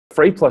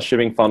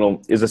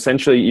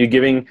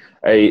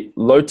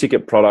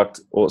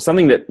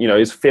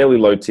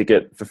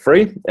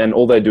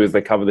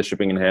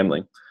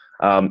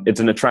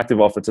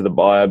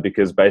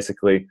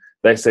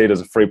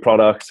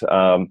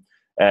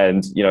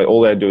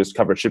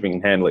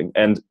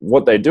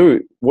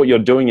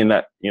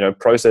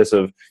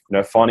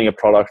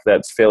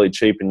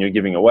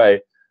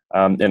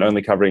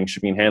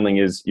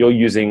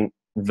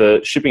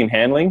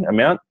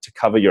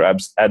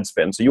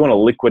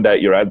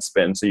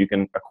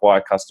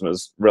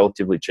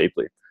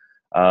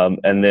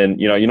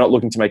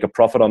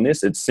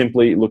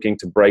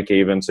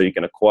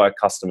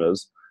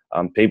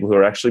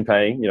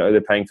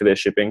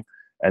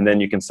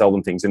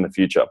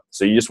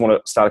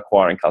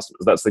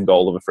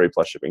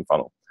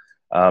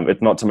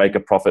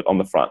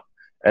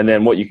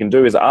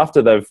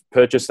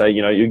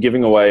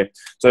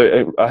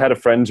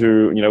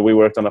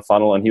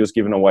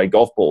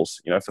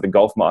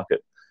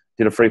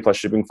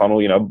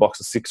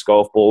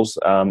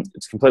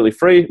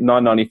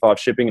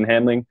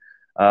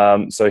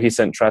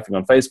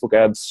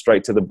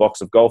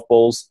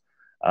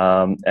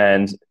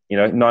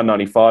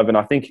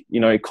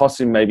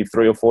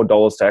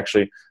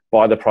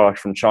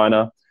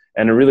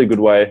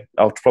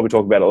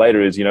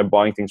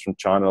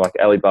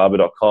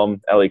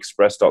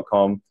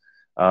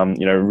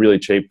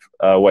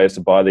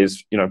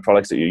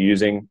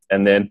using,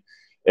 and then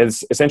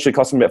it's essentially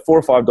costing about $4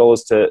 or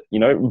 $5 to, you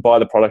know, buy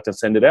the product and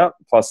send it out,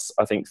 plus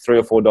I think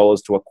 $3 or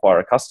 $4 to acquire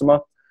a customer.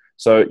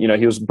 So, you know,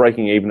 he was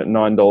breaking even at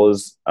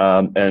 $9,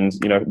 and,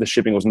 you know, the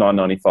shipping was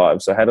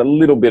 $9.95. So had a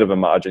little bit of a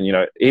margin. You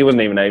know, he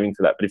wasn't even aiming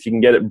for that, but if you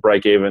can get it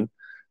break even,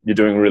 you're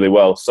doing really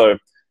well. So,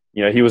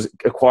 you know, he was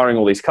acquiring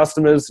all these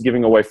customers,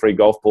 giving away free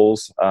golf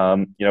balls.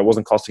 You know, it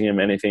wasn't costing him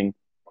anything.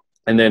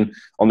 And then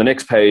on the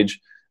next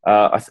page,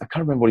 I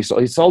can't remember what he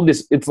sold. He sold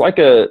this. It's like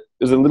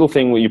there's a little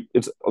thing where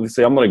it's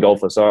obviously, I'm not a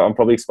golfer, so I'm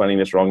probably explaining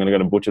this wrong and I'm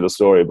going to butcher the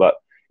story, but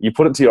you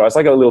put it to your eye. It's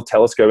like a little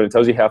telescope, and it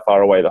tells you how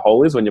far away the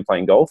hole is when you're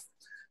playing golf.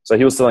 So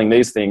he was selling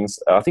these things.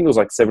 I think it was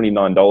like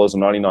 $79 or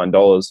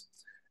 $99.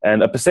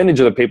 And a percentage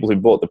of the people who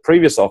bought the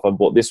previous offer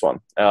bought this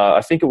one.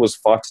 I think it was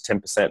 5 to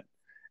 10%.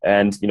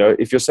 And, you know,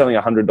 if you're selling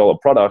a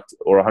 $100 product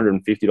or a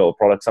 $150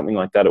 product, something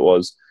like that it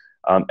was,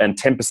 and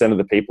 10% of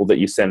the people that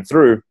you send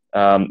through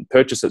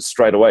purchase it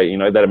straight away, you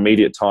know, that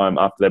immediate time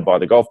after they buy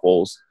the golf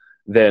balls,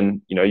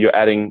 then, you know, you're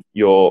adding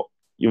your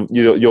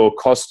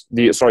cost,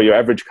 your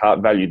average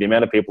cart value, the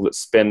amount of people that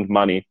spend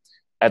money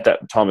at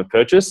that time of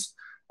purchase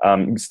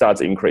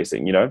starts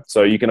increasing, you know.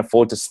 So you can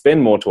afford to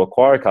spend more to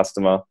acquire a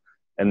customer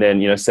and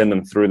then, you know, send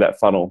them through that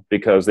funnel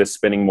because they're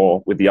spending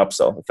more with the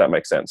upsell, if that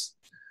makes sense.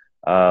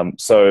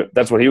 So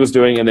that's what he was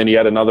doing. And then he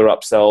had another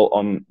upsell.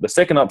 On the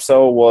second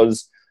upsell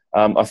was,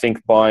 I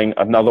think, buying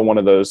another one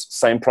of those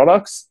same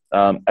products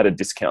at a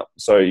discount.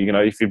 So, you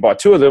know, if you buy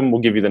 2 of them, we'll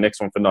give you the next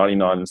one for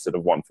 $99 instead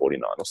of $149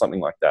 or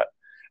something like that.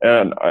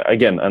 And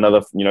again,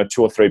 another, you know,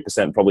 2 or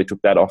 3% probably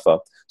took that offer.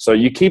 So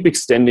you keep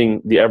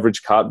extending the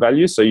average cart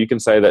value. So you can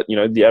say that, you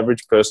know, the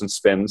average person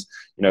spends,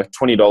 you know,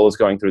 $20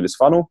 going through this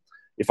funnel.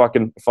 If I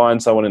can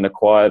find someone and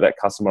acquire that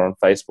customer on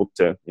Facebook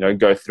to, you know,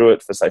 go through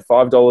it for say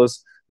 $5,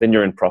 then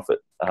you're in profit.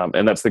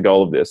 And that's the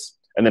goal of this.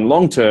 And then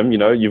long term, you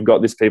know, you've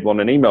got these people on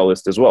an email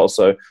list as well.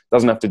 So it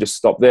doesn't have to just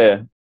stop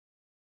there.